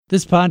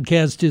This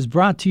podcast is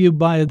brought to you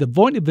by the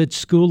Voinovich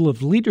School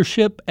of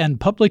Leadership and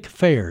Public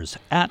Affairs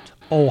at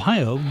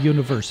Ohio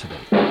University.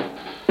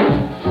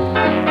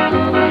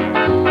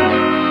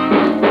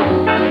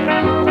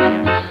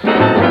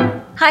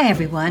 Hi,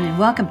 everyone, and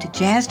welcome to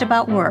Jazzed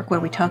About Work, where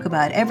we talk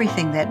about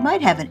everything that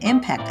might have an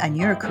impact on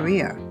your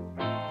career.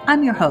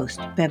 I'm your host,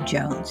 Bev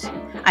Jones.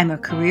 I'm a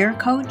career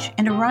coach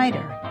and a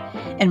writer,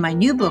 and my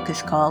new book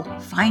is called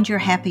Find Your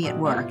Happy at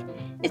Work.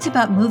 It's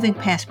about moving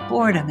past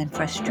boredom and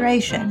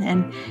frustration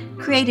and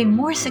creating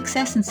more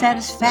success and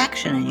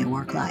satisfaction in your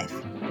work life.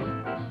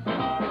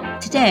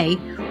 Today,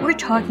 we're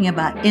talking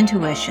about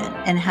intuition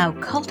and how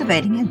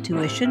cultivating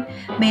intuition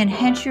may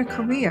enhance your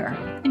career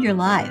and your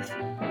life.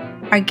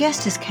 Our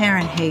guest is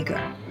Karen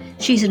Hager.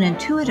 She's an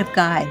intuitive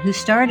guide who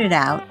started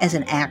out as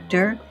an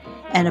actor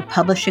and a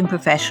publishing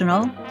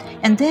professional,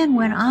 and then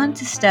went on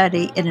to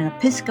study in an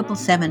Episcopal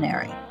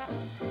seminary.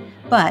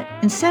 But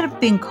instead of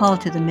being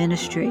called to the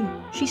ministry,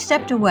 she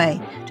stepped away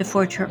to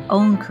forge her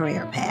own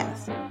career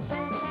path.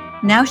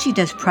 Now she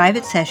does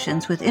private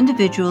sessions with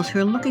individuals who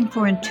are looking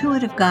for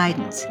intuitive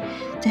guidance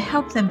to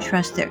help them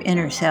trust their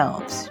inner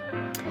selves.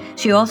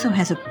 She also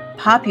has a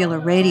popular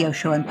radio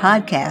show and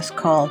podcast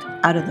called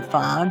Out of the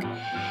Fog,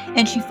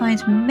 and she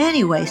finds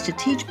many ways to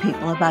teach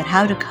people about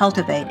how to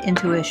cultivate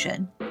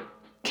intuition.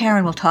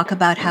 Karen will talk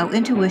about how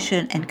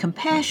intuition and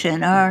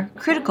compassion are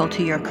critical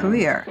to your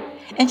career,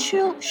 and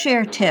she'll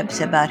share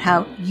tips about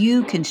how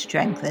you can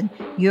strengthen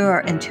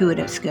your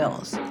intuitive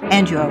skills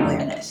and your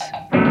awareness.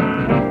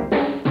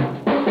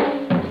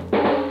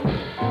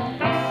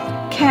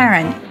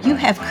 Karen, you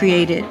have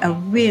created a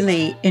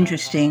really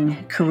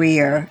interesting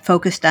career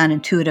focused on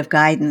intuitive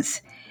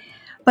guidance,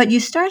 but you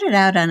started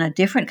out on a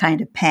different kind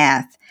of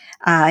path.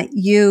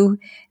 You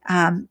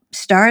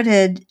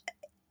started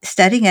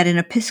studying at an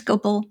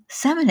Episcopal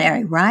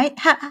seminary, right?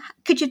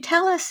 Could you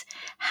tell us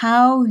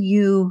how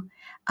you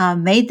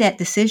made that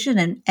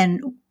decision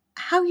and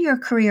how your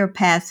career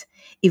path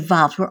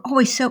evolved? We're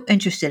always so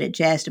interested at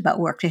Jazzed About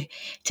Work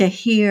to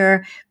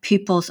hear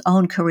people's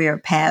own career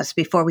paths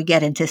before we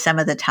get into some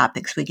of the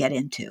topics we get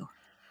into.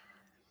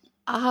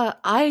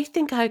 I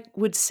think I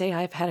would say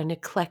I've had an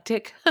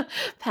eclectic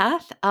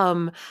path.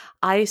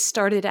 I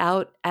started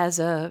out as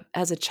a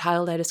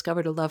child. I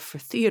discovered a love for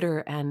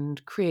theater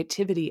and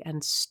creativity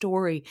and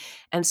story,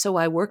 and so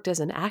I worked as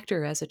an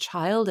actor as a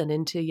child and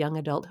into young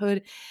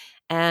adulthood.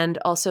 And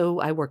also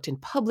I worked in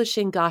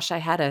publishing. Gosh, I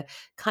had a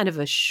kind of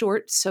a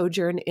short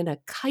sojourn in a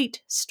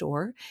kite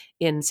store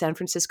in San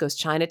Francisco's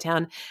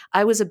Chinatown.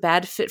 I was a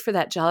bad fit for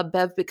that job,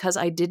 Bev, because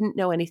I didn't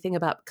know anything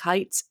about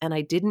kites and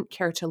I didn't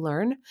care to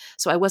learn.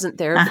 So I wasn't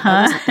there.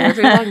 I wasn't there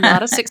very long.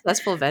 Not a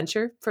successful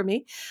venture for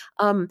me.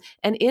 And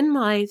in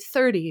my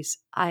 30s,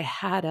 I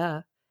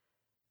had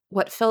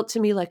what felt to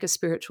me like a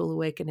spiritual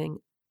awakening,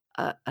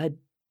 a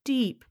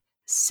deep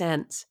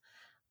sense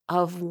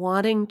of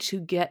wanting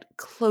to get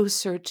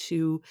closer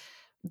to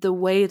the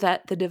way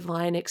that the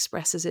divine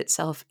expresses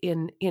itself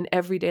in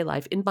everyday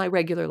life, in my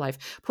regular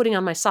life, putting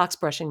on my socks,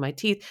 brushing my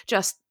teeth,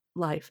 just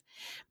life.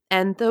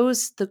 And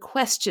the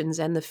questions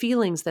and the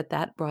feelings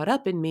that brought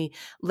up in me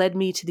led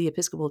me to the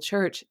Episcopal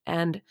Church.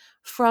 And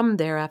from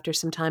there, after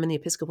some time in the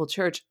Episcopal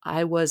Church,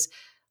 I was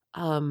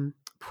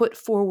put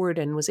forward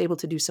and was able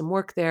to do some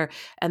work there.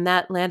 And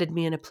that landed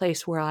me in a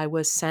place where I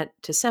was sent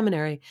to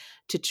seminary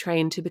to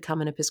train to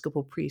become an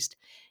Episcopal priest.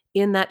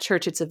 In that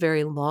church, it's a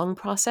very long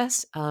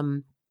process.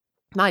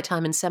 My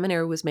time in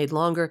seminary was made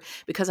longer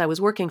because I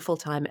was working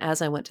full-time as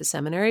I went to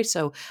seminary.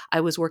 So I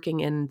was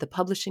working in the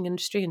publishing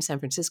industry in San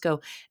Francisco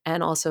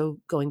and also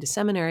going to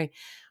seminary.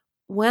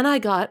 When I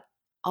got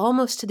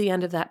almost to the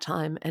end of that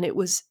time, and it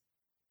was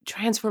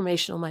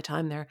transformational, my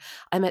time there,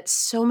 I met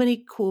so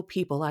many cool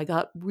people. I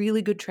got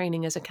really good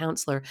training as a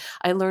counselor.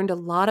 I learned a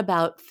lot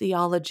about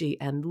theology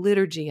and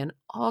liturgy and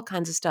all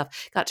kinds of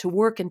stuff. Got to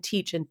work and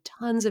teach in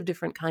tons of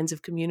different kinds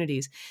of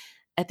communities.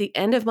 At the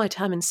end of my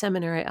time in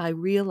seminary, I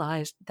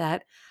realized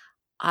that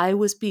I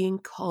was being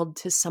called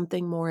to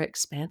something more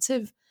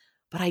expansive,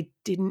 but I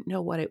didn't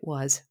know what it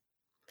was.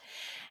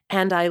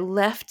 And I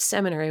left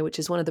seminary, which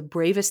is one of the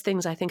bravest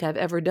things I think I've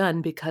ever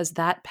done, because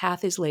that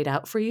path is laid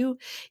out for you.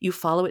 You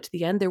follow it to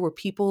the end. There were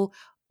people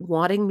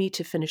wanting me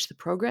to finish the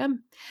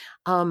program.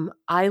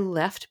 I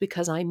left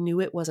because I knew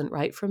it wasn't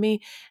right for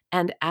me.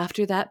 And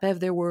after that, Bev,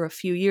 there were a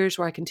few years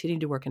where I continued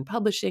to work in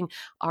publishing.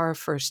 Our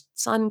first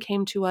son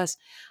came to us.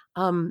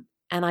 And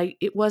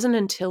it wasn't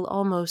until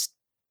almost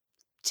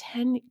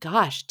 10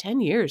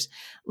 years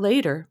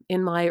later,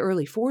 in my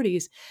early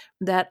 40s,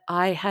 that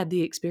I had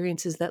the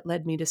experiences that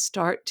led me to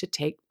start to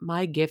take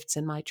my gifts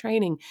and my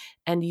training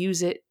and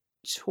use it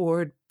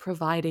toward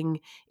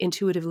providing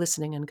intuitive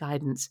listening and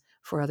guidance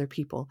for other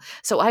people.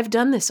 So I've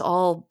done this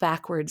all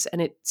backwards,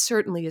 and it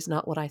certainly is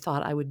not what I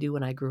thought I would do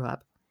when I grew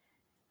up.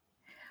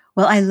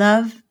 Well, I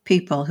love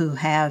people who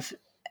have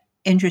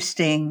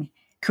interesting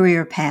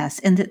career paths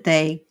in that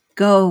they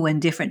go in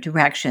different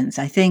directions.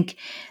 I think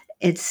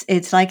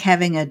it's like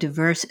having a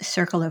diverse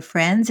circle of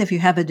friends. If you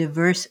have a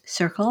diverse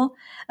circle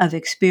of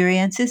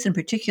experiences, and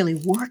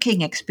particularly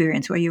working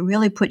experience where you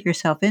really put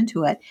yourself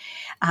into it,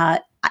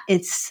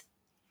 it's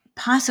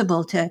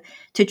possible to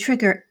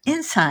trigger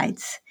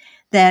insights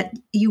that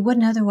you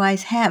wouldn't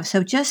otherwise have.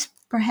 So just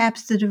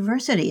perhaps the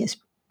diversity is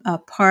a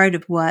part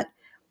of what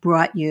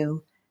brought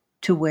you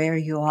to where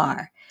you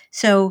are.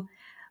 So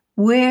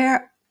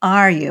where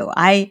are you?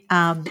 I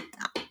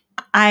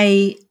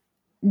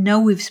know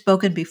we've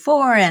spoken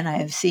before, and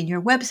I've seen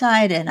your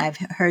website, and I've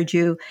heard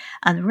you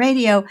on the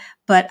radio,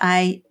 but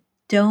I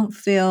don't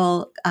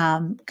feel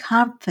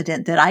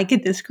confident that I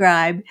could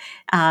describe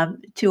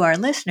to our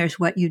listeners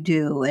what you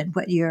do and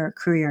what your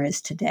career is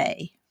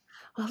today.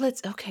 Well,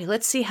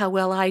 let's see how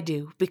well I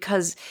do,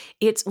 because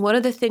it's one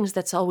of the things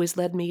that's always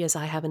led me is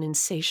I have an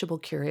insatiable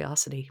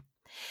curiosity.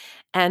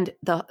 And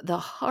the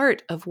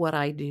heart of what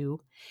I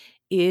do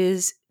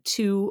is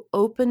to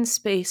open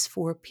space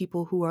for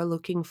people who are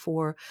looking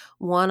for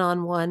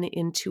one-on-one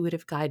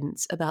intuitive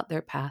guidance about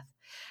their path.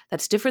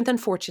 That's different than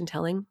fortune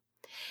telling.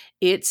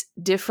 It's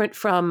different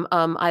from,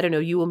 I don't know,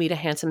 you will meet a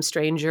handsome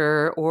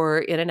stranger, or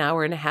in an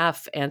hour and a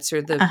half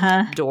answer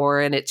the door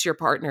and it's your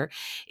partner.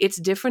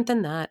 It's different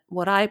than that.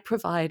 What I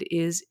provide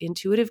is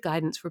intuitive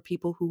guidance for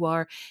people who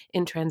are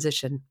in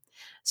transition.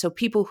 So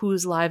people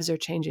whose lives are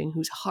changing,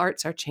 whose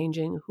hearts are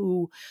changing,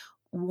 who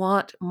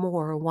want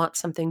more, want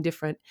something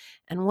different.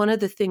 And one of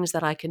the things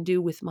that I can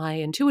do with my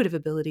intuitive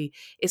ability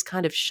is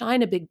kind of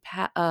shine a big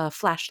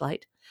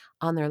flashlight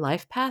on their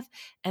life path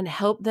and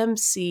help them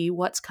see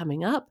what's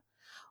coming up,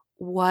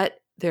 what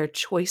their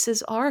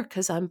choices are,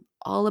 because I'm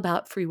all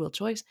about free will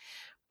choice,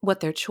 what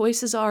their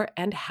choices are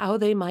and how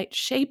they might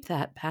shape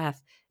that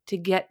path to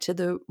get to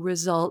the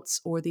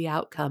results or the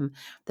outcome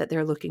that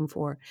they're looking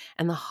for.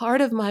 And the heart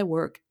of my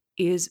work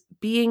is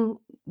being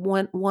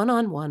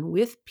one-on-one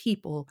with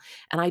people,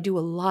 and I do a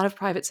lot of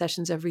private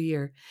sessions every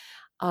year,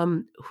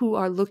 who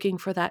are looking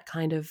for that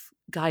kind of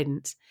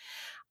guidance.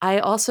 I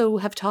also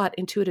have taught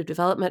intuitive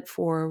development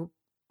for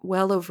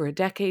well over a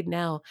decade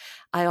now.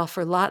 I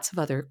offer lots of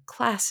other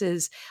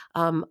classes.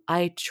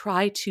 I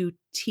try to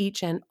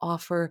teach and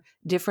offer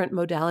different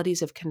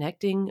modalities of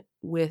connecting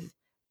with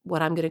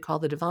what I'm going to call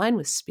the divine,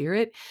 with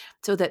spirit,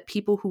 so that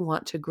people who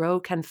want to grow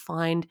can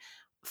find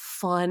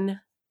fun,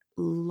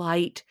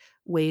 light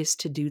ways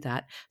to do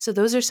that. So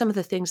those are some of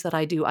the things that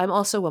I do. I'm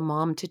also a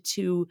mom to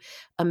two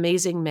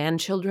amazing man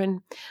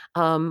children.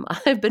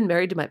 I've been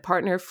married to my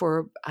partner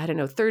for,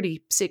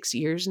 36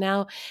 years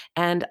now.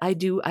 And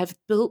I've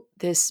built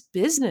this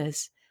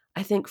business,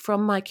 I think,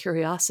 from my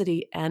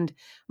curiosity and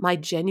my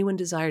genuine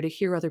desire to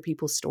hear other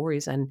people's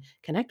stories and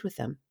connect with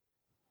them.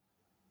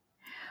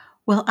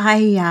 Well,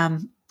 I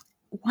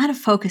want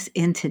to focus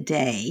in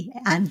today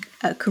on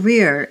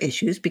career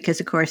issues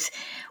because, of course,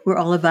 we're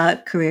all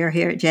about career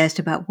here at Jazzed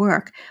About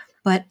Work.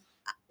 But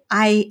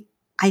I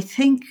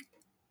think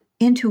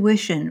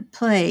intuition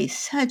plays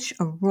such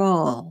a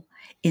role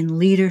in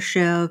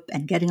leadership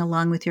and getting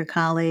along with your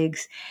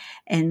colleagues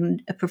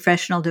and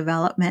professional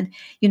development.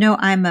 You know,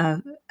 I'm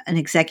an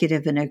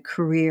executive and a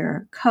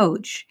career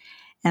coach,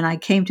 and I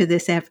came to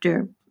this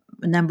after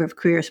a number of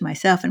careers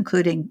myself,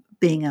 including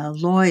being a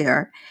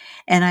lawyer.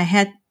 And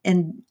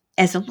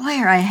as a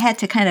lawyer, I had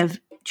to kind of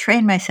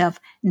train myself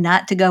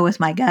not to go with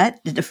my gut,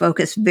 to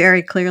focus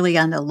very clearly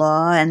on the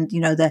law and,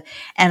 the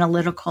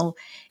analytical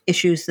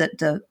issues that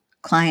the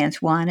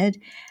clients wanted.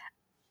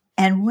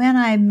 And when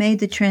I made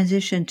the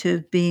transition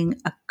to being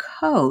a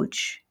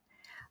coach,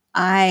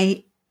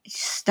 I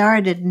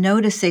started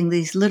noticing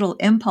these little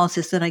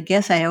impulses that I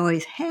guess I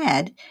always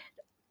had.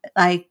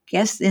 I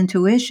guess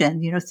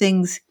intuition,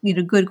 things,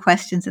 good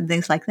questions and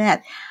things like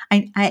that.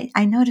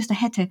 I noticed I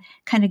had to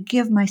kind of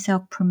give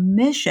myself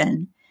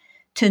permission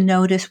to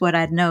notice what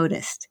I'd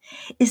noticed.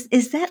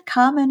 Is that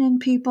common in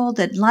people,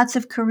 that lots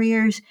of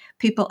careers,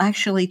 people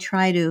actually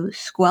try to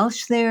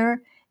squelch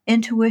their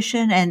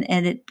intuition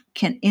and it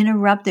can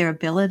interrupt their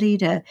ability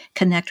to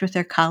connect with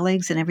their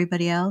colleagues and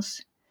everybody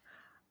else?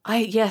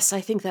 Yes,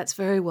 I think that's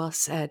very well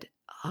said.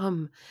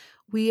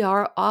 We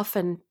are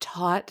often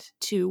taught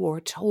to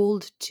or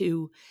told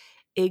to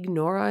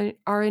ignore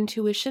our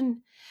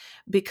intuition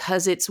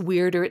because it's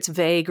weird or it's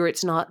vague or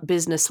it's not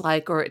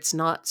businesslike or it's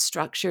not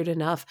structured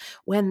enough.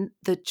 When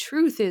the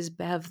truth is,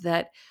 Bev,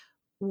 that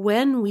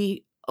when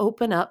we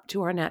open up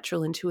to our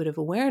natural intuitive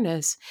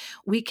awareness,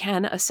 we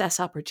can assess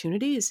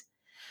opportunities.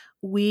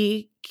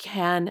 We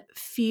can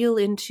feel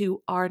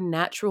into our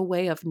natural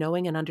way of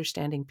knowing and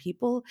understanding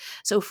people.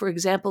 So, for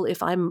example,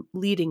 if I'm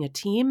leading a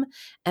team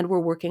and we're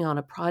working on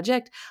a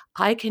project,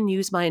 I can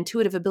use my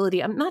intuitive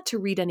ability, not to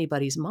read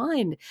anybody's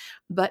mind,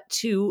 but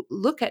to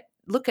look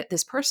at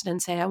this person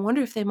and say, I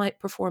wonder if they might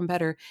perform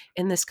better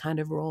in this kind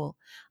of role.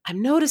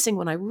 I'm noticing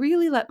when I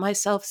really let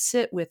myself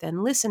sit with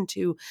and listen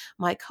to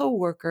my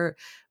coworker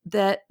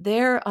that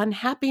their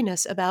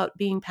unhappiness about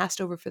being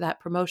passed over for that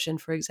promotion,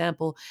 for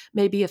example,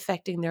 may be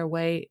affecting their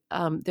way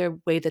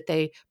that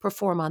they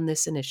perform on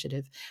this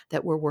initiative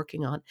that we're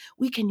working on.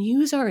 We can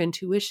use our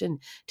intuition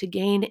to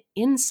gain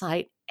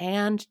insight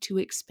and to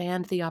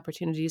expand the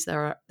opportunities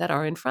that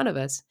are in front of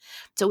us.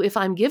 So if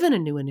I'm given a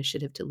new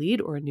initiative to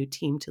lead or a new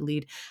team to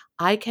lead,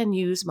 I can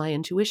use my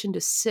intuition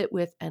to sit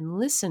with and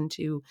listen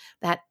to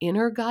that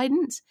inner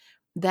guidance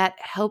that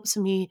helps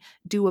me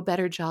do a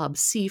better job,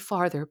 see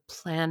farther,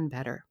 plan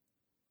better.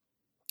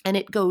 And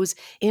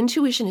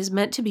intuition is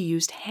meant to be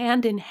used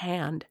hand in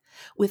hand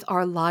with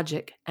our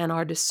logic and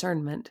our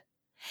discernment.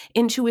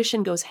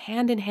 Intuition goes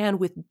hand in hand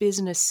with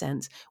business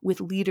sense, with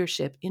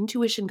leadership.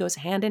 Intuition goes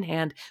hand in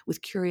hand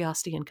with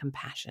curiosity and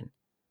compassion.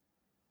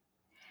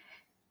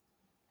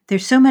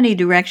 There's so many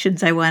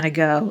directions I want to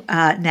go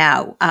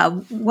now.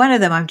 One of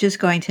them, I'm just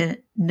going to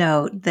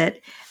note that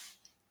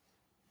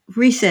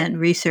recent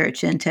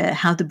research into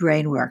how the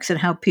brain works and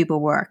how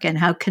people work and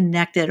how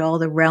connected all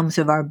the realms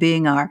of our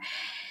being are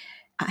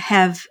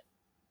have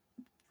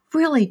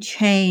really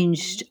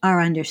changed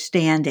our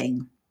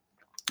understanding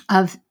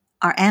of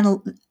our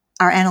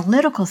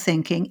analytical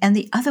thinking and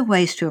the other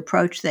ways to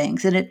approach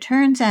things. And it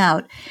turns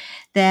out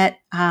that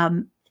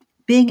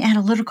being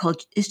analytical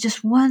is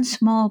just one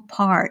small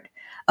part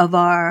of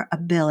our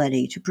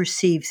ability to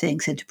perceive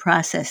things and to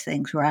process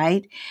things,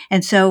 right?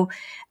 And so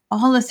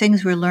all the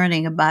things we're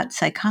learning about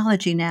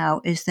psychology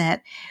now is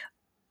that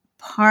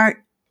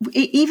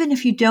even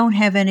if you don't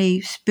have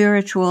any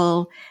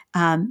spiritual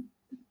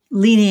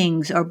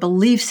leanings or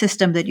belief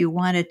system that you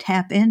want to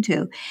tap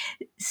into,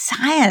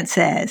 science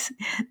says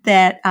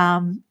that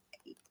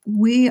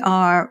we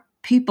are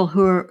people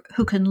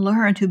who can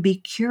learn to be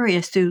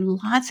curious through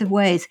lots of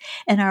ways,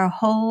 and our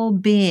whole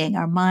being,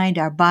 our mind,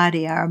 our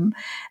body, our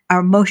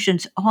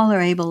emotions, all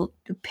are able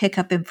to pick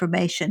up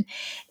information.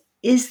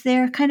 Is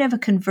there kind of a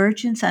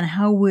convergence on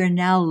how we're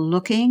now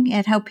looking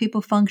at how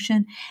people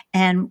function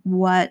and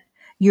what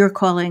you're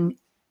calling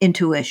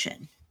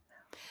intuition?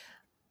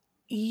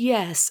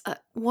 Yes.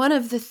 One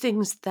of the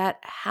things that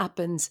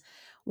happens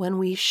when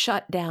we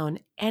shut down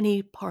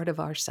any part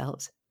of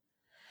ourselves,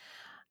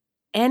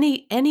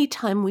 any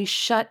time we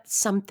shut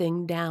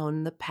something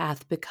down, the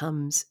path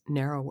becomes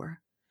narrower.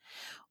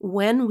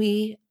 When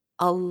we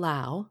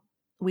allow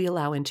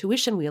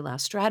intuition, we allow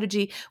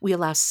strategy, we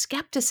allow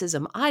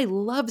skepticism. I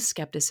love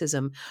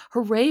skepticism.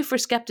 Hooray for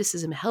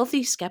skepticism.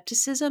 Healthy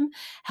skepticism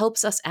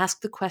helps us ask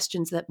the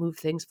questions that move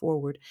things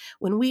forward.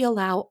 When we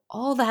allow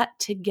all that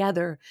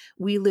together,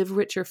 we live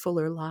richer,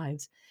 fuller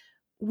lives.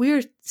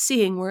 We're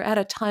at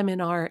a time in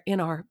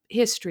our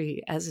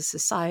history as a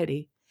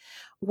society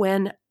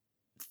when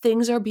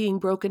things are being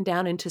broken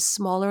down into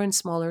smaller and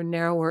smaller,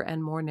 narrower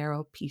and more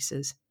narrow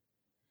pieces.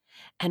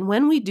 And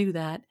when we do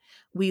that,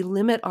 we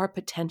limit our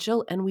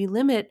potential and we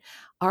limit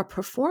our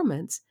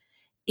performance.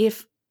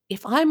 If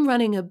I'm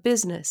running a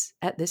business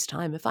at this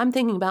time, if I'm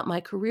thinking about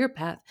my career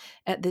path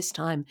at this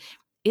time,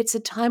 it's a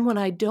time when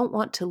I don't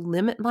want to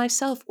limit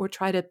myself or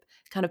try to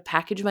kind of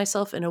package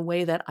myself in a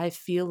way that I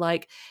feel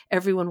like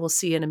everyone will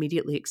see and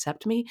immediately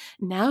accept me.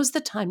 Now's the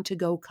time to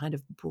go kind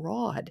of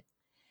broad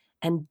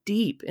and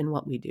deep in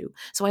what we do.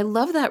 So I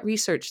love that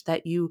research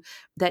that you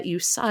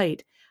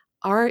cite.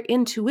 Our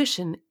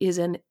intuition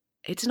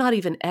it's not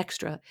even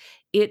extra.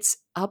 It's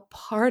a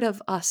part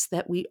of us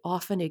that we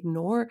often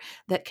ignore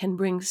that can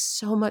bring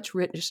so much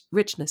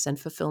richness and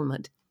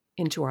fulfillment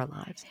into our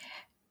lives.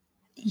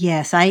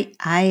 Yes, I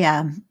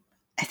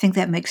think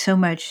that makes so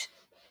much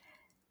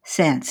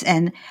sense.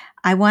 And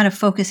I want to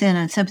focus in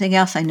on something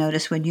else I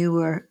noticed when you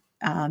were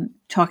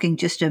talking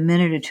just a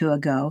minute or two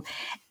ago.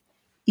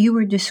 You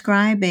were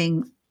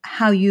describing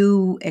how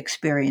you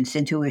experienced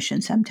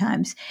intuition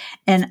sometimes.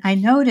 And I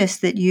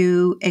noticed that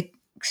you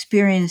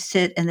experienced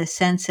it in the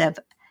sense of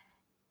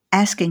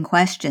asking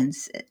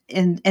questions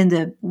in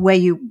the way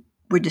you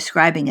were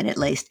describing it, at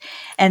least.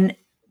 And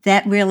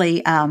that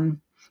really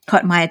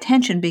caught my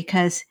attention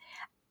because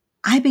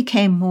I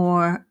became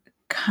more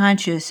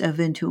conscious of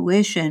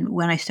intuition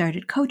when I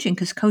started coaching,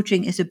 because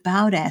coaching is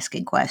about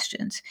asking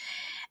questions.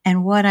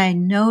 And what I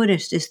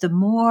noticed is the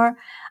more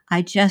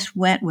I just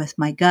went with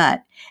my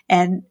gut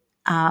and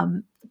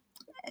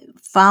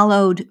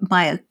followed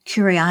my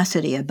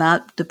curiosity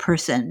about the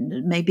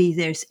person, maybe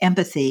there's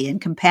empathy and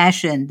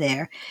compassion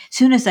there. As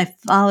soon as I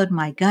followed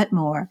my gut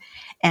more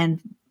and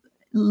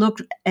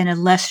looked in a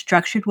less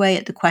structured way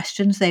at the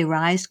questions they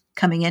raised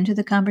coming into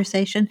the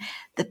conversation,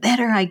 the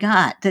better I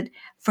got. That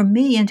for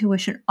me,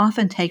 intuition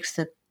often takes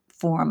the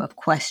form of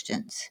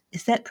questions.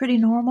 Is that pretty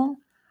normal?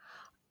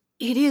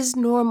 It is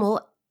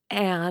normal,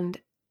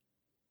 and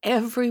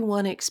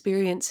everyone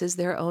experiences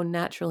their own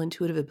natural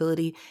intuitive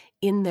ability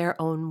in their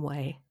own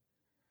way.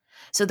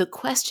 So the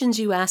questions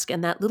you ask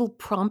and that little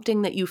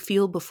prompting that you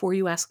feel before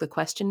you ask the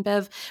question,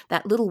 Bev,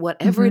 that little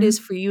whatever it is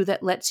for you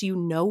that lets you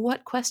know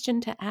what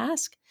question to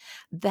ask,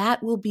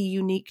 that will be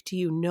unique to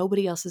you.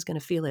 Nobody else is going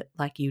to feel it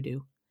like you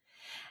do.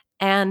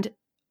 And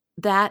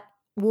that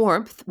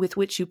warmth with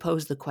which you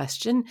pose the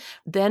question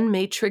then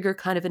may trigger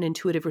kind of an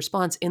intuitive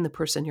response in the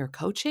person you're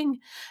coaching,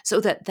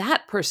 so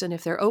that person,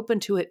 if they're open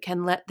to it,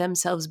 can let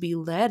themselves be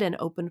led and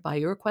opened by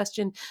your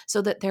question,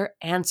 so that their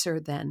answer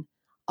then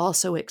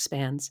also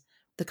expands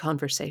the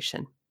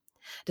conversation.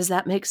 Does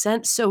that make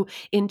sense? So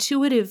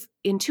intuitive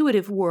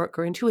work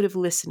or intuitive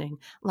listening,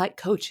 like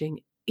coaching,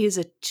 is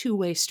a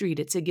two-way street.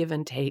 It's a give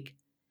and take.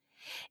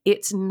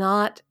 It's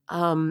not,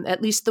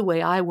 at least the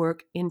way I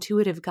work,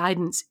 intuitive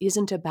guidance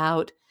isn't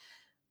about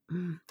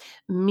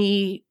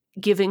me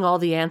giving all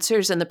the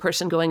answers and the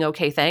person going,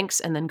 okay, thanks,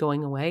 and then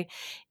going away.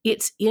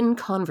 It's in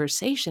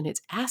conversation.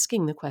 It's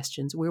asking the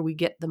questions where we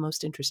get the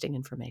most interesting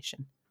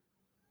information.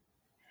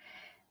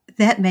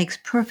 That makes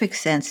perfect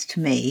sense to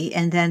me.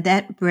 And then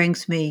that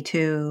brings me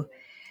to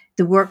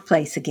the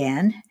workplace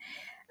again,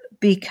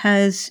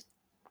 because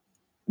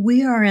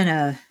we are in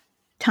a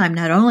time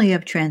not only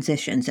of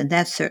transitions, and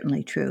that's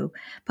certainly true,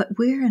 but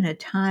we're in a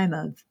time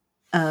of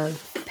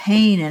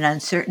pain and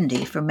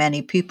uncertainty for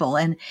many people.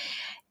 And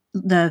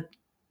the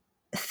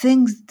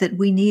things that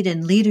we need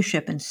in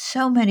leadership in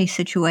so many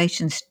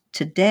situations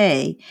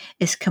today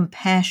is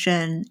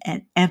compassion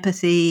and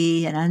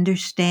empathy and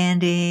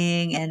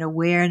understanding and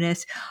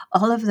awareness.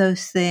 All of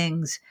those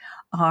things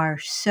are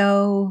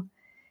so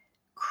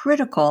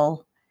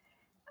critical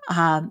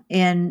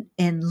in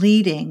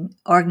leading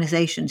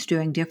organizations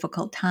during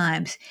difficult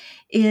times.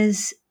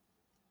 Is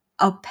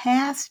a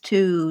path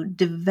to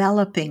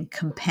developing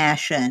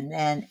compassion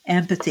and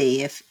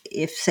empathy, if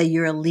say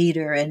you're a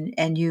leader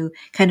and you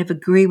kind of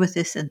agree with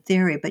this in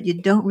theory, but you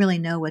don't really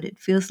know what it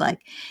feels like,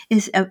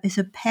 is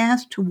a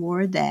path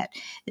toward that.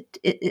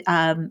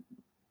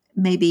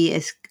 Maybe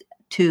is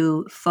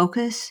to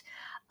focus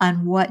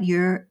on what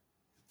your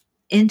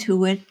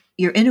intuitive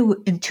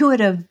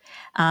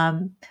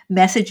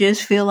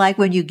messages feel like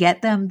when you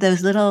get them,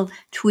 those little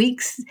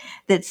tweaks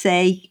that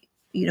say,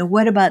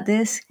 what about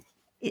this?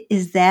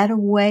 Is that a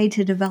way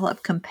to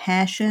develop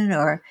compassion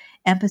or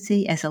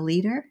empathy as a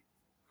leader?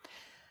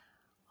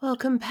 Well,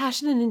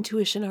 compassion and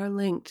intuition are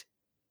linked.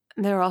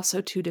 They're also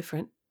two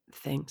different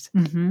things.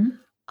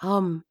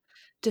 Mm-hmm.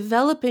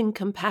 Developing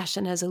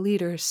compassion as a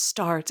leader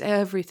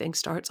everything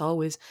starts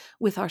always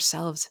with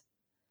ourselves.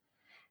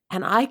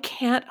 And I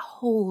can't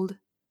hold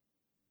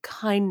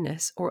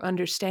kindness or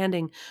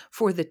understanding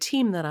for the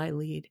team that I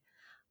lead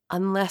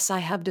unless I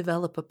have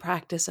developed a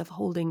practice of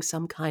holding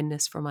some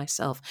kindness for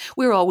myself.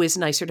 We're always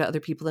nicer to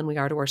other people than we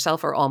are to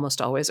ourselves, or almost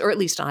always, or at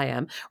least I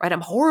am, right? I'm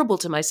horrible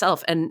to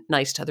myself and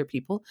nice to other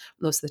people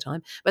most of the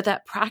time. But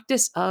that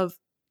practice of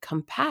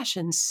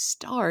compassion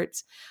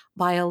starts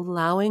by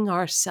allowing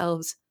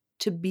ourselves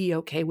to be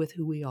okay with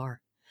who we are,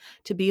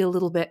 to be a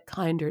little bit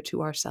kinder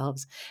to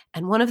ourselves.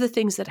 And one of the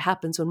things that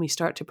happens when we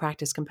start to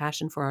practice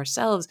compassion for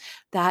ourselves,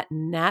 that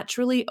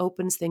naturally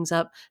opens things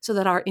up so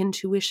that our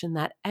intuition,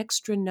 that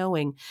extra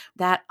knowing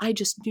that I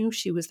just knew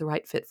she was the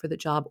right fit for the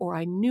job, or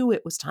I knew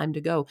it was time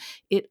to go,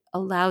 it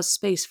allows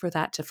space for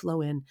that to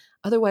flow in.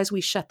 Otherwise,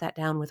 we shut that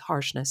down with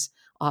harshness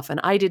often.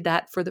 I did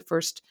that for the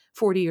first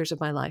 40 years of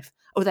my life.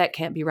 Oh, that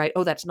can't be right.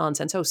 Oh, that's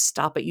nonsense. Oh,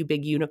 stop it, you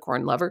big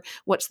unicorn lover.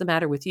 What's the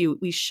matter with you?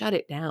 We shut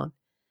it down.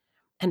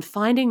 And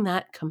finding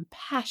that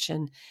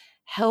compassion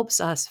helps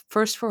us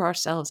first for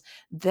ourselves,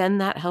 then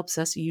that helps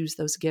us use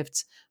those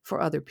gifts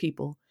for other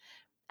people.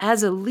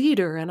 As a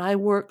leader, and I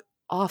work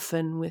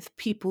often with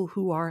people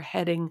who are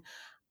heading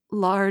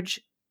large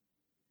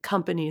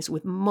companies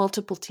with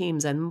multiple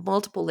teams and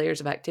multiple layers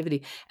of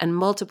activity and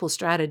multiple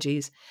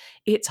strategies,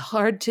 it's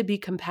hard to be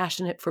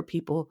compassionate for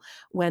people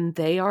when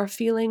they are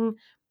feeling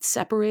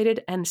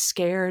separated and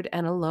scared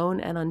and alone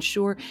and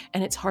unsure.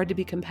 And it's hard to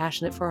be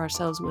compassionate for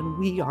ourselves when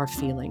we are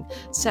feeling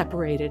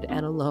separated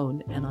and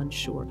alone and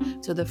unsure.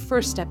 So the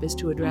first step is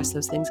to address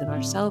those things in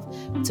ourselves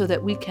so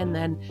that we can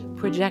then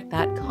project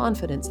that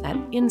confidence, that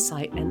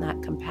insight, and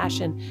that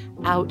compassion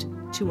out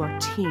to our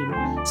team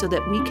so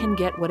that we can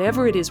get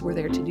whatever it is we're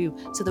there to do,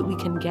 so that we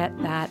can get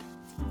that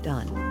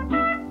done.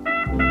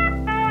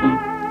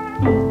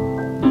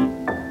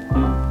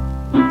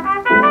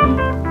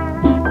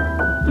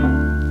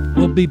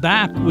 We'll be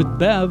back with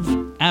Bev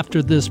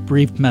after this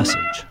brief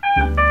message.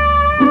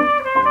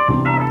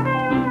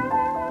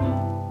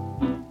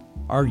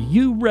 Are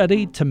you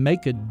ready to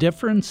make a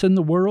difference in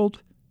the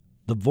world?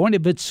 The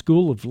Voinovich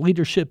School of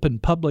Leadership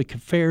and Public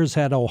Affairs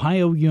at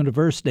Ohio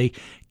University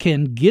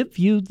can give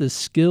you the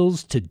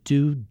skills to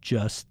do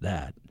just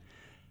that.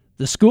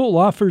 The school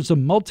offers a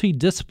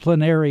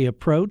multidisciplinary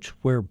approach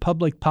where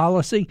public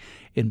policy,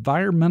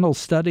 environmental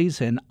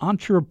studies, and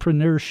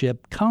entrepreneurship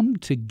come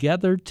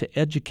together to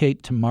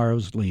educate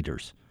tomorrow's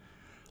leaders.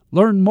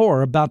 Learn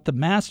more about the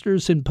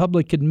Masters in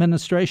Public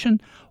Administration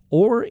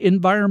or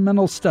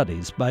Environmental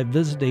Studies by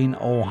visiting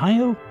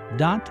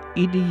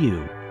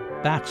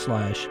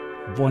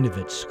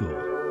ohio.edu/Voinovich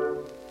School.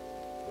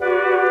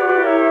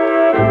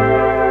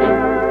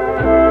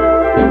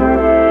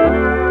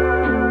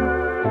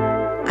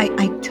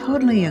 I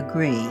totally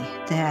agree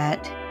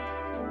that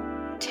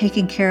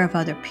taking care of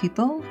other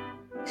people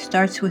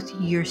starts with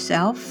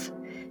yourself,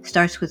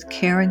 starts with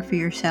caring for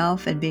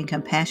yourself and being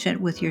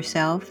compassionate with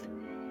yourself.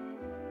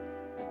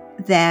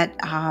 That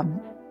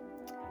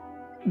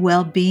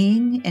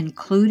well-being,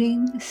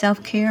 including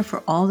self-care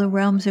for all the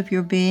realms of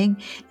your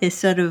being, is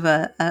sort of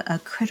a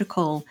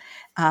critical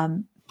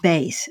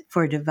base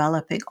for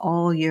developing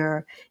all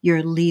your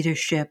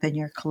leadership and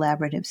your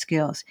collaborative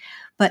skills.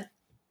 But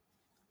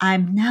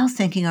I'm now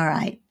thinking, all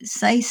right,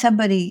 say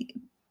somebody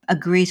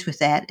agrees with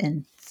that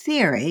in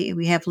theory.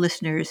 We have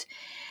listeners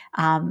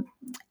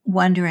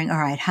wondering, all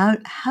right, how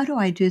do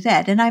I do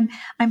that? And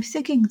I'm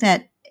thinking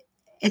that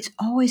it's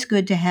always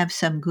good to have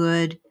some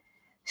good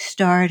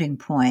starting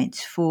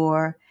points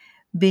for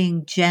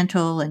being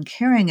gentle and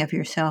caring of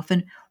yourself.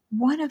 And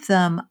one of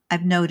them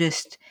I've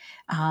noticed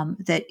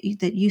that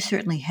you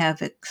certainly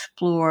have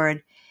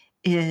explored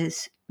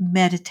is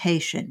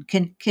meditation.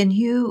 Can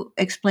you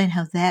explain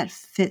how that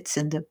fits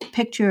in the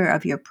picture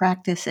of your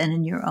practice and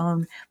in your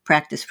own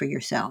practice for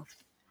yourself?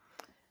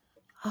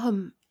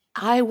 Um,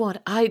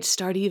 I'd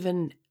start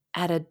even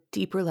at a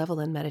deeper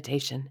level in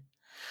meditation.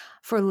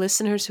 For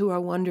listeners who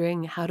are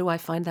wondering, how do I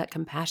find that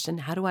compassion?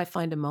 How do I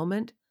find a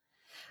moment?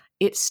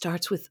 It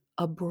starts with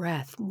a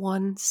breath,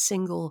 one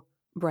single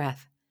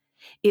breath.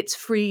 It's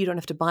free. You don't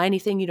have to buy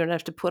anything. You don't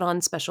have to put on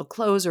special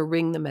clothes or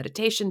ring the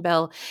meditation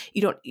bell.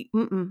 You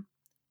don't,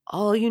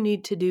 all you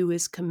need to do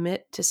is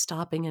commit to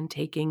stopping and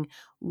taking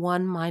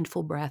one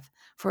mindful breath.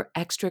 For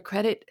extra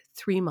credit,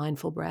 3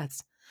 mindful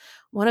breaths.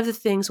 One of the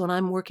things when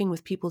I'm working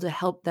with people to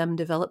help them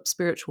develop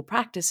spiritual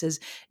practices,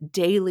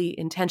 daily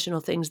intentional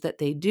things that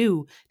they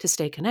do to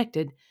stay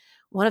connected,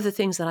 one of the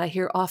things that I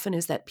hear often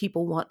is that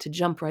people want to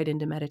jump right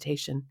into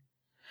meditation.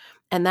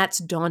 And that's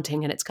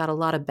daunting, and it's got a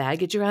lot of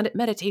baggage around it.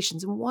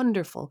 Meditation's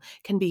wonderful,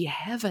 can be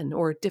heaven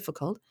or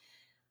difficult,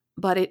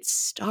 but it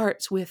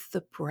starts with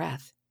the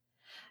breath.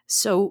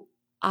 So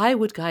I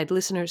would guide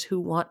listeners who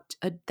want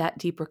that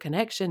deeper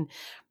connection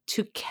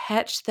to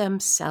catch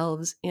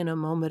themselves in a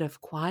moment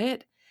of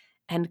quiet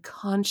and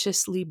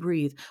consciously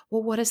breathe.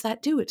 Well, what does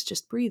that do? It's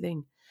just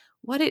breathing.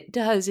 What it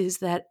does is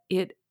that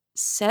it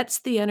sets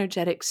the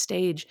energetic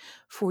stage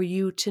for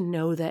you to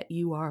know that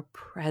you are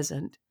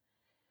present.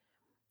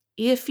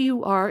 If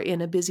you are in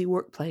a busy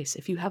workplace,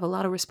 if you have a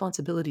lot of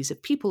responsibilities,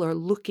 if people are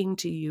looking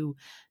to you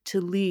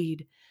to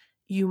lead,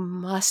 you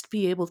must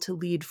be able to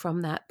lead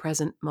from that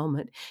present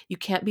moment. You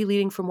can't be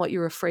leading from what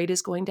you're afraid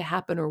is going to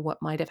happen or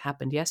what might have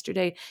happened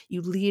yesterday.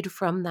 You lead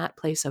from that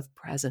place of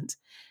presence.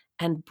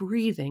 And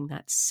breathing,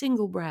 that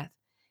single breath,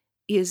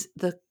 is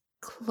the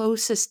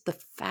closest, the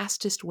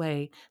fastest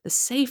way, the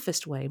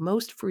safest way,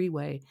 most free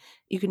way.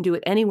 You can do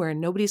it anywhere and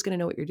nobody's going to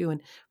know what you're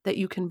doing, that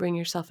you can bring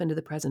yourself into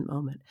the present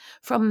moment.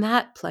 From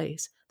that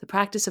place, the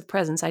practice of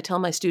presence, I tell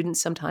my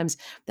students sometimes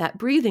that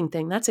breathing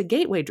thing, that's a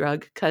gateway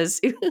drug, because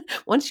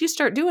once you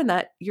start doing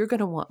that, you're going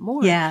to want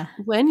more. Yeah.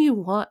 When you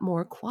want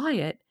more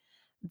quiet,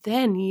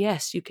 then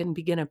yes, you can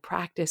begin a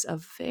practice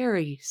of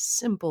very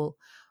simple,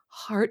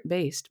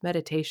 heart-based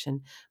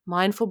meditation,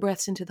 mindful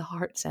breaths into the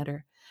heart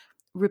center,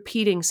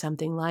 repeating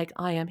something like,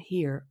 I am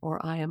here,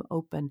 or I am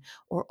open,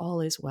 or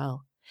all is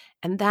well.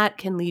 And that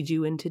can lead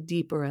you into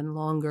deeper and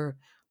longer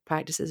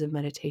practices of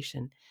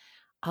meditation.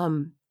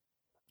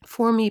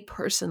 For me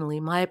personally,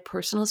 my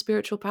personal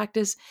spiritual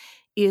practice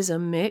is a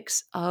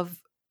mix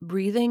of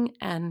breathing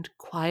and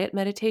quiet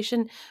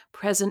meditation,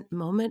 present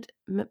moment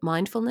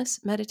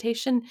mindfulness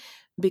meditation,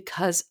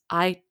 because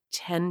I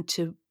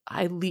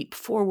leap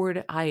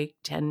forward, I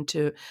tend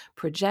to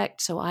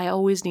project, so I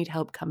always need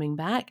help coming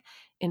back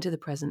into the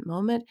present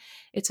moment.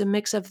 It's a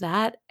mix of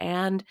that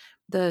and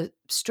the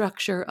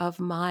structure of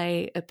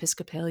my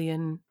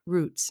Episcopalian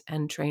roots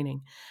and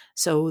training.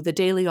 So the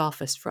daily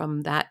office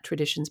from that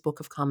tradition's Book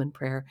of Common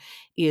Prayer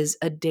is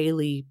a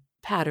daily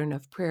pattern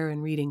of prayer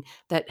and reading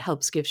that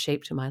helps give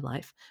shape to my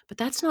life. But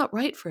that's not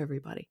right for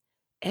everybody.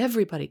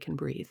 Everybody can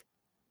breathe.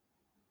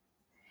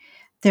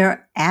 There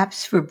are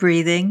apps for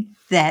breathing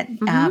that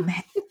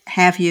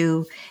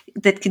Mm-hmm.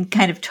 that can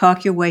kind of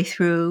talk your way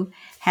through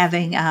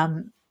having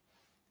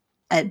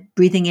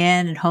breathing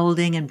in and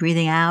holding and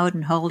breathing out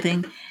and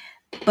holding.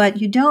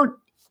 But you don't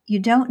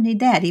need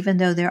that, even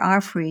though there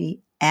are free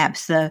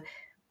apps.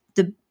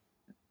 The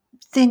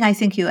thing I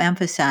think you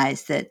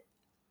emphasize that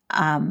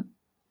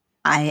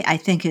I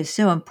think is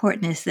so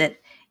important is that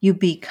you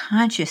be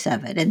conscious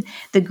of it. And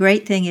the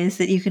great thing is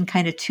that you can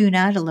kind of tune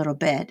out a little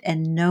bit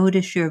and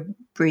notice your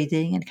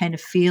breathing and kind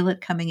of feel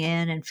it coming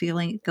in and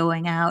feeling it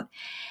going out.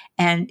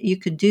 And you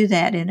can do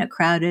that in a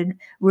crowded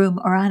room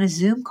or on a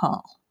Zoom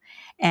call.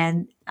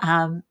 And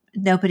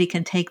nobody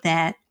can take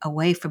that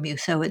away from you.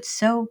 So it's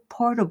so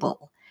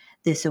portable,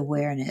 this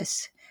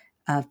awareness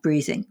of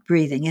breathing,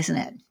 isn't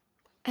it?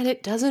 And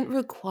it doesn't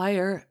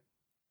require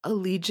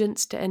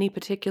allegiance to any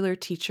particular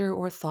teacher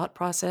or thought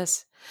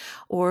process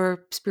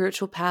or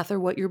spiritual path or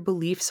what your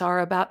beliefs are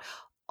about.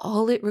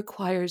 All it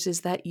requires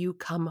is that you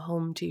come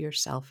home to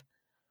yourself.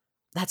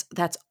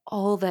 That's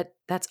all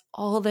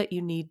that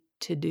you need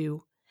to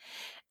do.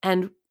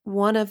 And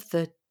one of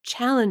the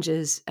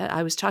challenges,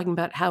 I was talking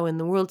about how in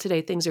the world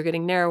today things are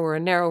getting narrower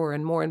and narrower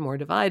and more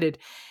divided.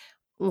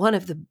 One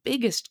of the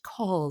biggest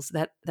calls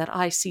that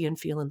I see and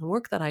feel in the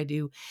work that I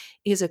do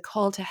is a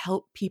call to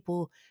help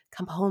people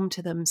come home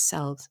to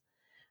themselves.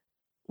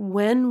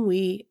 When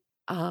we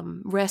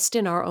rest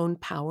in our own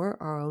power,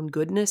 our own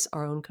goodness,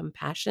 our own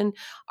compassion,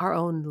 our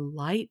own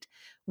light,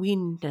 we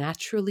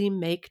naturally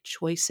make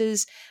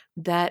choices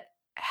that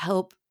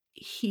help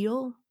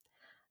heal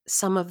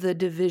some of the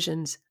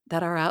divisions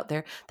that are out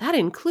there. That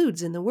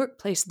includes in the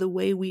workplace the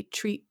way we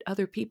treat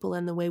other people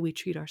and the way we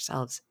treat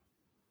ourselves.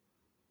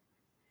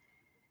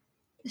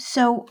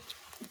 So,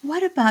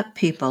 what about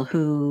people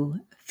who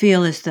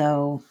feel as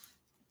though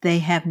they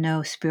have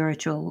no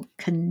spiritual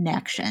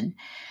connection?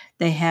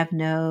 they have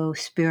no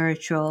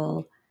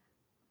spiritual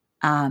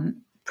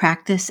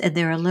practice, and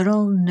they're a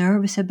little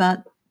nervous about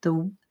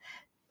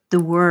the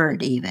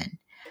word even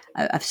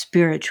of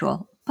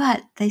spiritual,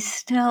 but they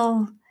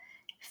still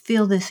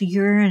feel this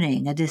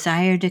yearning, a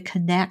desire to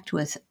connect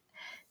with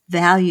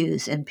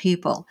values and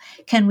people.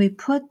 Can we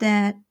put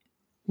that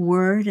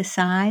word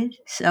aside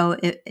so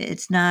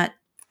it's not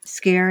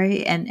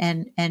scary,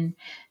 and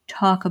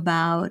talk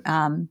about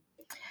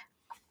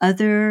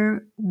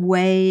other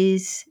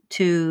ways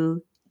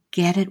to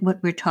get at what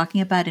we're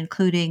talking about,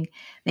 including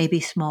maybe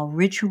small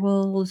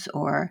rituals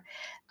or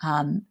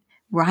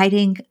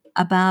writing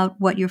about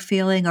what you're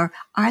feeling? Or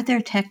are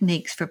there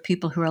techniques for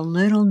people who are a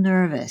little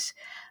nervous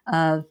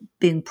of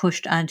being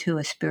pushed onto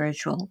a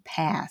spiritual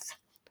path?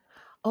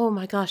 Oh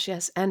my gosh,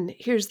 yes. And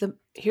here's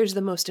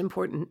the most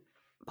important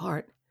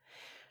part.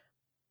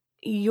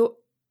 You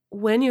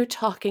When you're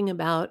talking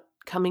about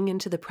coming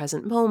into the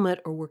present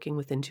moment or working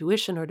with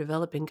intuition or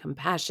developing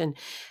compassion,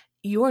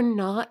 you're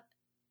not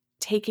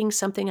taking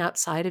something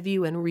outside of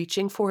you and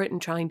reaching for it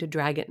and trying to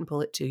drag it and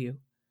pull it to you.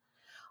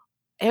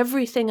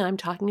 Everything I'm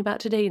talking about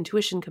today,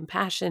 intuition,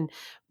 compassion,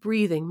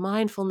 breathing,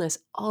 mindfulness,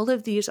 all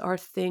of these are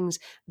things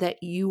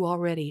that you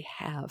already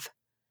have.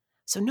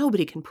 So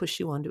nobody can push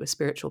you onto a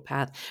spiritual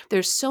path.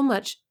 There's so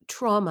much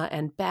trauma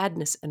and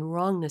badness and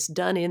wrongness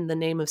done in the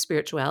name of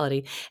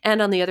spirituality.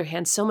 And on the other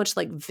hand, so much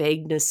like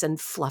vagueness and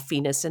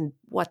fluffiness and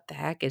what the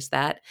heck is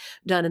that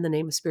done in the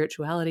name of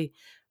spirituality,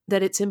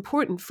 that it's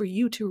important for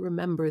you to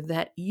remember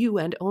that you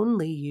and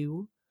only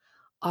you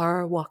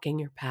are walking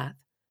your path.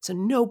 So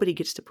nobody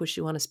gets to push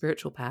you on a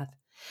spiritual path.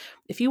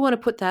 If you want to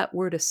put that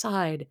word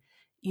aside,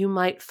 you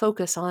might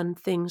focus on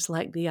things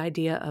like the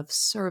idea of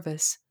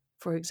service,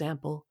 for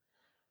example.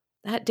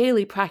 That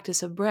daily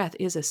practice of breath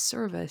is a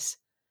service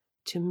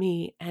to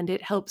me, and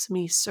it helps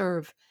me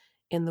serve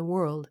in the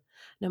world.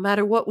 No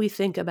matter what we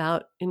think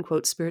about, in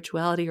quotes,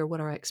 spirituality or what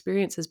our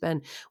experience has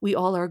been, we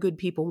all are good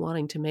people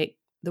wanting to make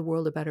the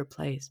world a better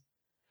place.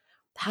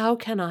 How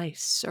can I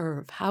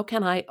serve? How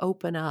can I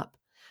open up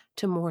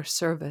to more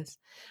service?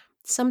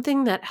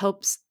 Something that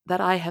helps,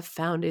 that I have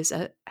found is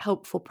a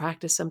helpful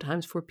practice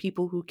sometimes for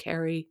people who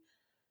carry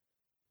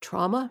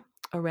trauma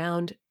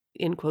around,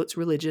 in quotes,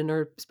 religion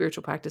or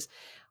spiritual practice,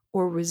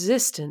 or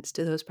resistance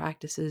to those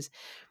practices,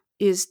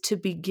 is to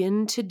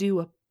begin to do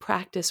a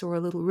practice or a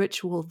little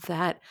ritual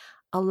that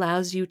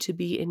allows you to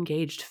be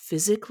engaged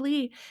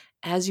physically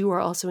as you are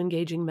also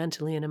engaging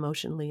mentally and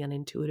emotionally and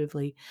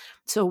intuitively.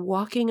 So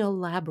walking a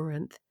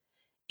labyrinth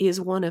is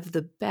one of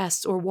the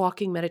best, or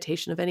walking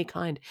meditation of any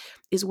kind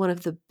is one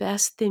of the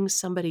best things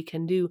somebody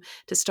can do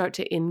to start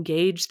to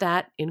engage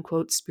that, in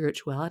quotes,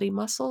 spirituality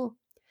muscle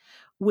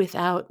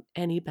without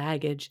any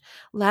baggage.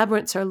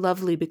 Labyrinths are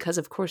lovely because,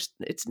 of course,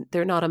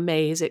 they're not a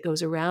maze. It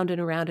goes around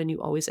and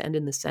you always end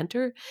in the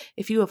center.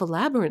 If you have a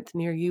labyrinth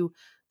near you,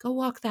 go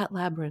walk that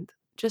labyrinth.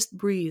 Just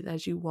breathe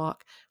as you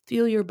walk.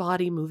 Feel your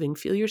body moving.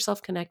 Feel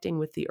yourself connecting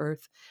with the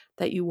earth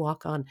that you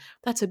walk on.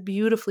 That's a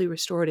beautifully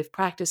restorative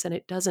practice, and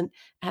it doesn't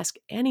ask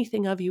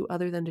anything of you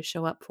other than to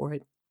show up for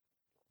it.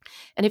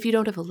 And if you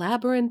don't have a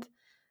labyrinth,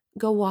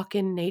 go walk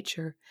in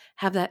nature.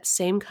 Have that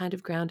same kind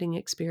of grounding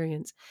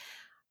experience.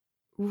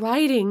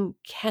 Writing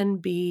can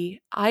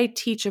be, I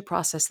teach a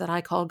process that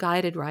I call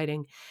guided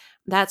writing.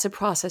 That's a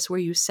process where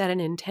you set an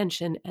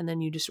intention and then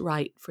you just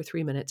write for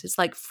 3 minutes. It's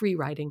like free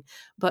writing,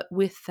 but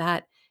with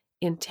that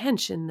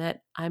intention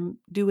that I'm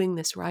doing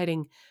this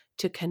writing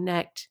to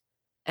connect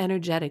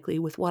energetically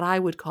with what I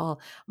would call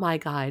my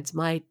guides,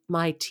 my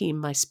team,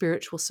 my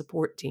spiritual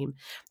support team.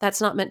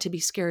 That's not meant to be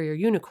scary or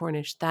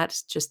unicornish.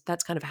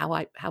 That's kind of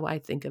how I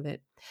think of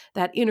it.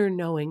 That inner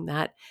knowing,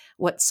 that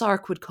what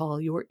Sark would call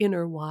your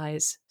inner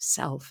wise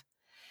self.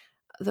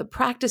 The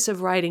practice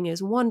of writing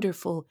is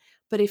wonderful,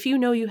 but if you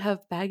know you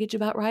have baggage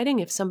about writing,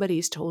 if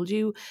somebody's told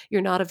you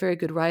you're not a very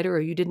good writer,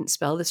 or you didn't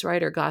spell this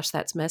right, or gosh,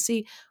 that's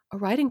messy, a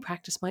writing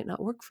practice might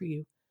not work for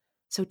you.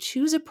 So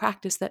choose a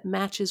practice that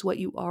matches what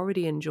you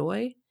already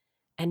enjoy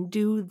and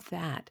do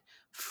that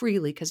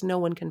freely, because no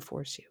one can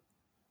force you.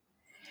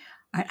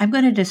 I'm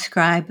going to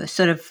describe a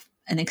sort of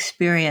an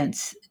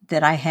experience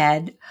that I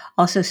had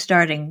also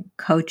starting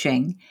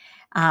coaching,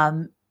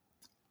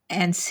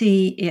 and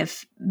see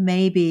if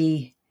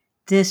maybe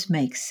this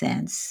makes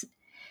sense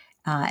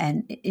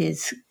and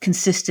is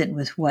consistent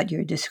with what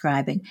you're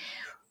describing.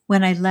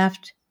 When I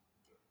left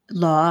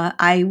law,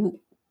 I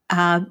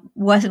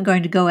wasn't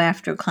going to go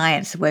after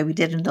clients the way we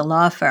did in the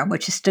law firm,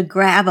 which is to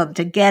grab them,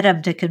 to get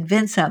them, to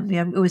convince them.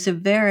 It was a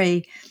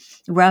very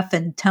rough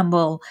and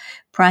tumble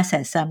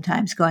process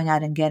sometimes, going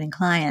out and getting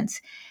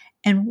clients.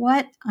 And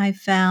what I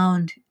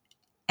found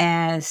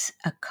as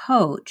a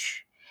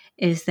coach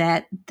is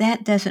that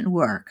doesn't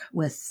work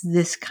with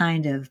this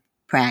kind of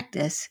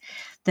practice.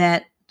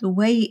 That the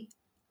way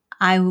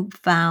I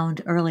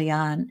found early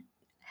on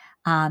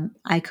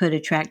I could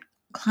attract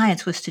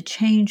clients was to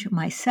change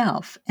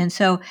myself. And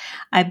so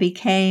I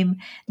became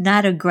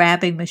not a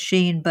grabbing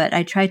machine, but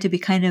I tried to be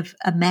kind of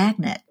a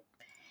magnet.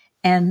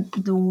 And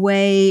the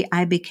way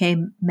I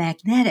became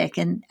magnetic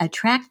and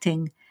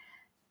attracting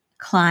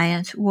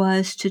clients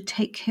was to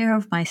take care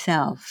of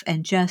myself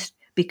and just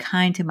be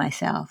kind to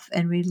myself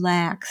and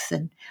relax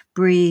and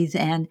breathe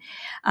and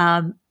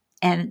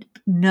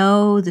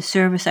know the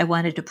service I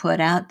wanted to put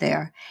out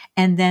there.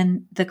 And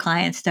then the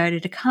clients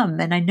started to come.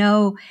 And I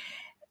know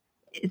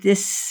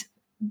this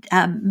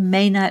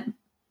may not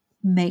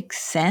make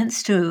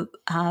sense to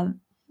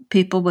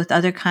people with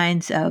other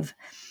kinds of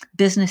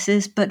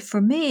businesses, but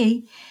for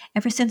me,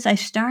 ever since I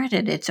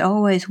started, it's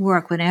always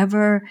worked.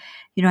 Whenever,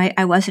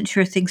 I wasn't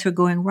sure things were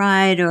going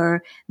right,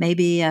 or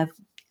maybe a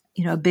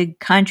big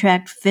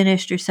contract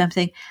finished or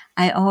something,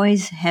 I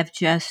always have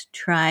just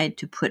tried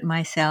to put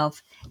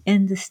myself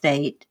in the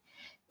state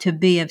to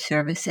be of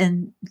service,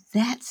 and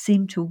that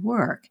seemed to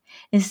work.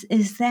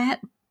 Is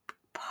that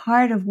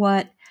part of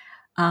what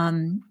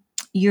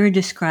you're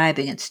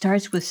describing? It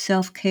starts with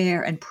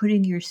self-care and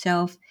putting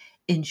yourself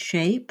in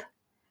shape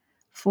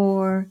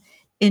for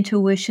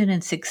intuition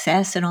and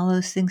success and all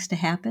those things to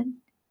happen?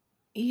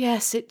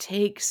 Yes, it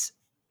takes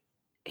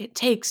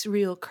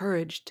real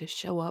courage to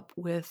show up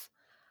with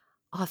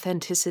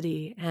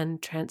authenticity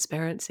and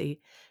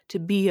transparency, to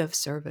be of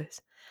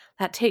service.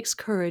 That takes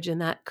courage, and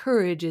that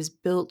courage is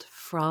built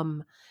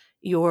from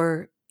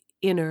your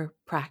inner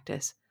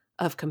practice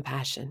of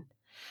compassion.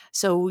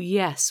 So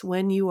yes,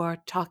 when you are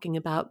talking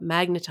about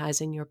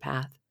magnetizing your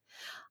path,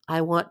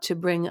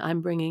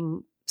 I'm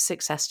bringing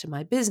success to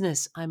my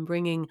business, I'm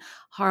bringing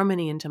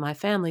harmony into my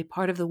family.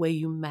 Part of the way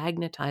you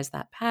magnetize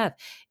that path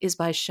is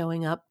by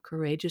showing up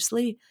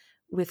courageously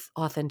with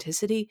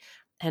authenticity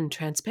and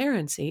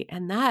transparency.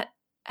 And that,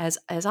 as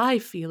I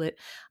feel it,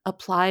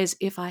 applies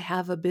if I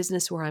have a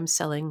business where I'm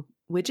selling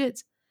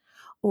widgets,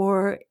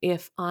 or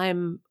if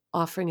I'm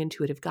offering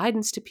intuitive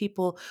guidance to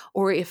people,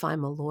 or if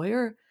I'm a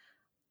lawyer.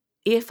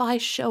 If I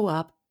show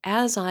up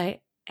as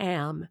I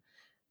am,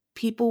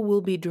 people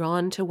will be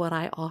drawn to what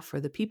I offer.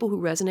 The people who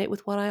resonate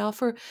with what I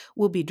offer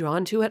will be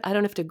drawn to it. I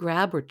don't have to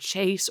grab or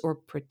chase or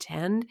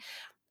pretend.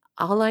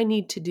 All I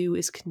need to do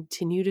is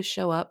continue to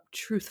show up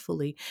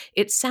truthfully.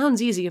 It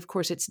sounds easy. Of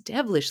course, it's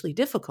devilishly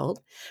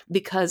difficult,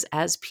 because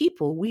as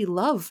people, we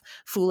love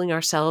fooling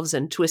ourselves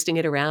and twisting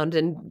it around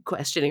and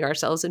questioning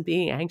ourselves and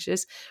being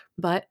anxious.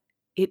 But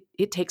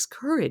it takes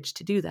courage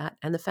to do that.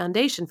 And the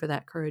foundation for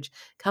that courage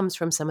comes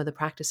from some of the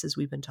practices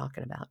we've been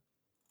talking about.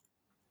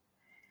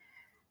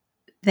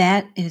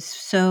 That is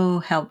so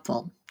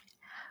helpful.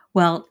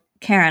 Well,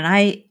 Karen,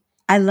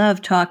 I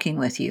love talking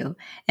with you,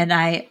 and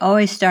I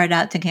always start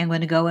out thinking I'm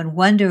going to go in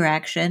one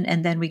direction,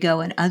 and then we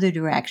go in other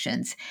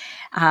directions.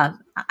 I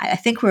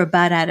think we're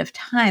about out of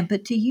time,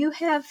 but do you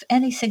have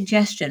any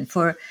suggestion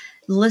for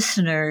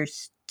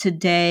listeners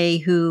today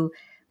who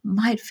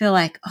might feel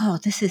like, oh,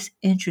 this is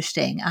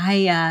interesting.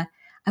 I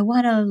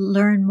want to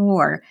learn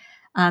more.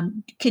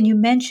 Can you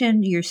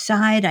mention your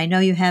site? I know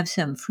you have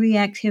some free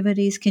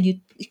activities. Can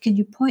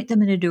you point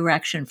them in a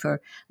direction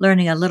for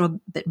learning a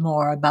little bit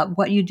more about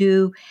what you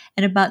do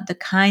and about the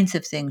kinds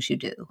of things you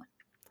do?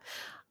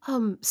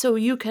 So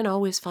you can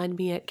always find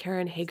me at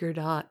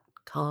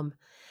KarenHager.com.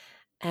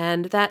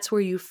 And that's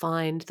where you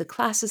find the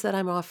classes that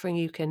I'm offering.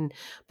 You can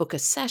book a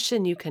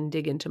session. You can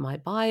dig into my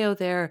bio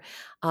there.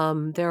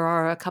 There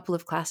are a couple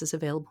of classes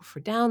available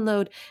for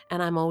download,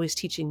 and I'm always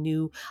teaching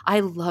new. I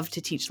love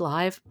to teach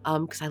live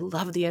because I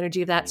love the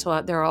energy of that.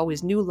 So there are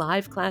always new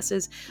live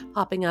classes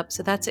popping up.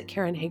 So that's at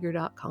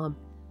KarenHager.com.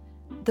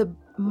 The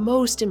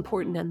most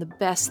important and the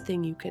best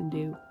thing you can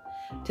do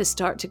to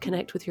start to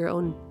connect with your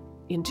own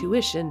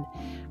intuition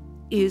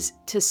is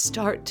to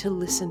start to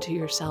listen to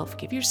yourself.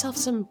 Give yourself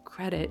some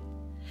credit.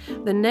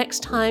 The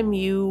next time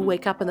you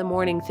wake up in the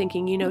morning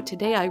thinking,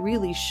 today I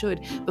really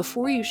should,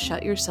 before you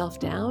shut yourself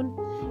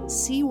down,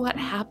 see what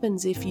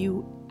happens if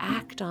you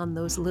act on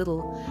those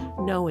little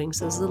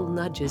knowings, those little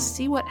nudges.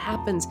 See what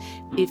happens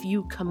if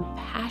you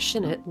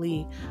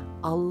compassionately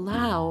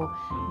allow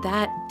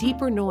that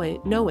deeper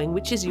knowing,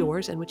 which is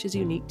yours and which is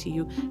unique to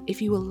you, if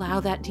you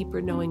allow that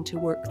deeper knowing to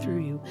work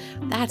through you.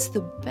 That's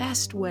the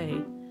best way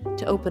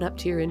to open up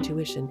to your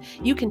intuition.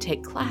 You can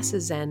take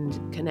classes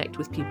and connect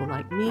with people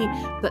like me,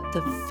 but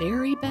the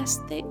very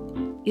best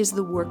thing is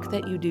the work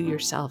that you do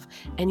yourself.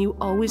 And you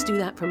always do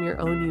that from your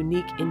own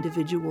unique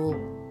individual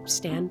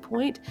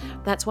standpoint.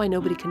 That's why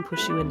nobody can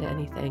push you into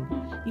anything.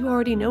 You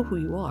already know who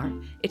you are.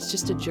 It's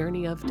just a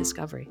journey of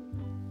discovery.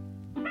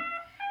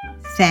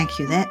 Thank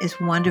you. That is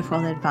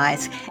wonderful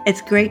advice.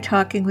 It's great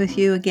talking with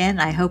you again.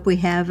 I hope we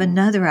have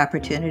another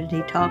opportunity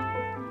to talk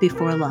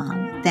before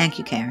long. Thank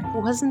you, Karen.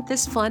 Wasn't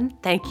this fun?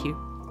 Thank you.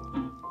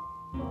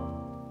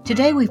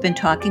 Today we've been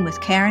talking with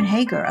Karen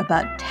Hager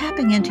about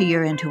tapping into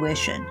your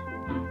intuition.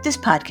 This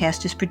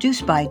podcast is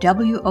produced by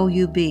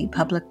WOUB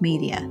Public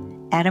Media.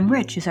 Adam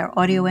Rich is our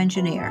audio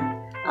engineer.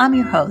 I'm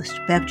your host,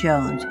 Bev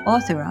Jones,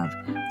 author of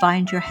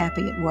Find Your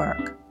Happy at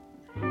Work.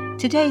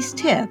 Today's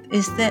tip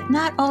is that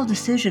not all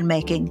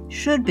decision-making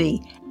should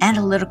be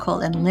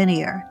analytical and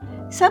linear.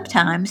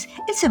 Sometimes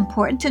it's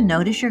important to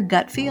notice your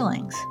gut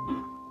feelings.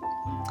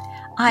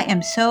 I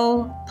am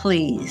so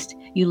pleased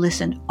you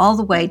listened all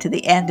the way to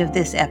the end of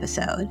this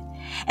episode.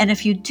 And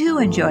if you do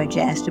enjoy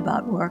Jazzed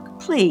About Work,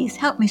 please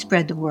help me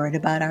spread the word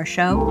about our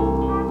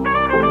show.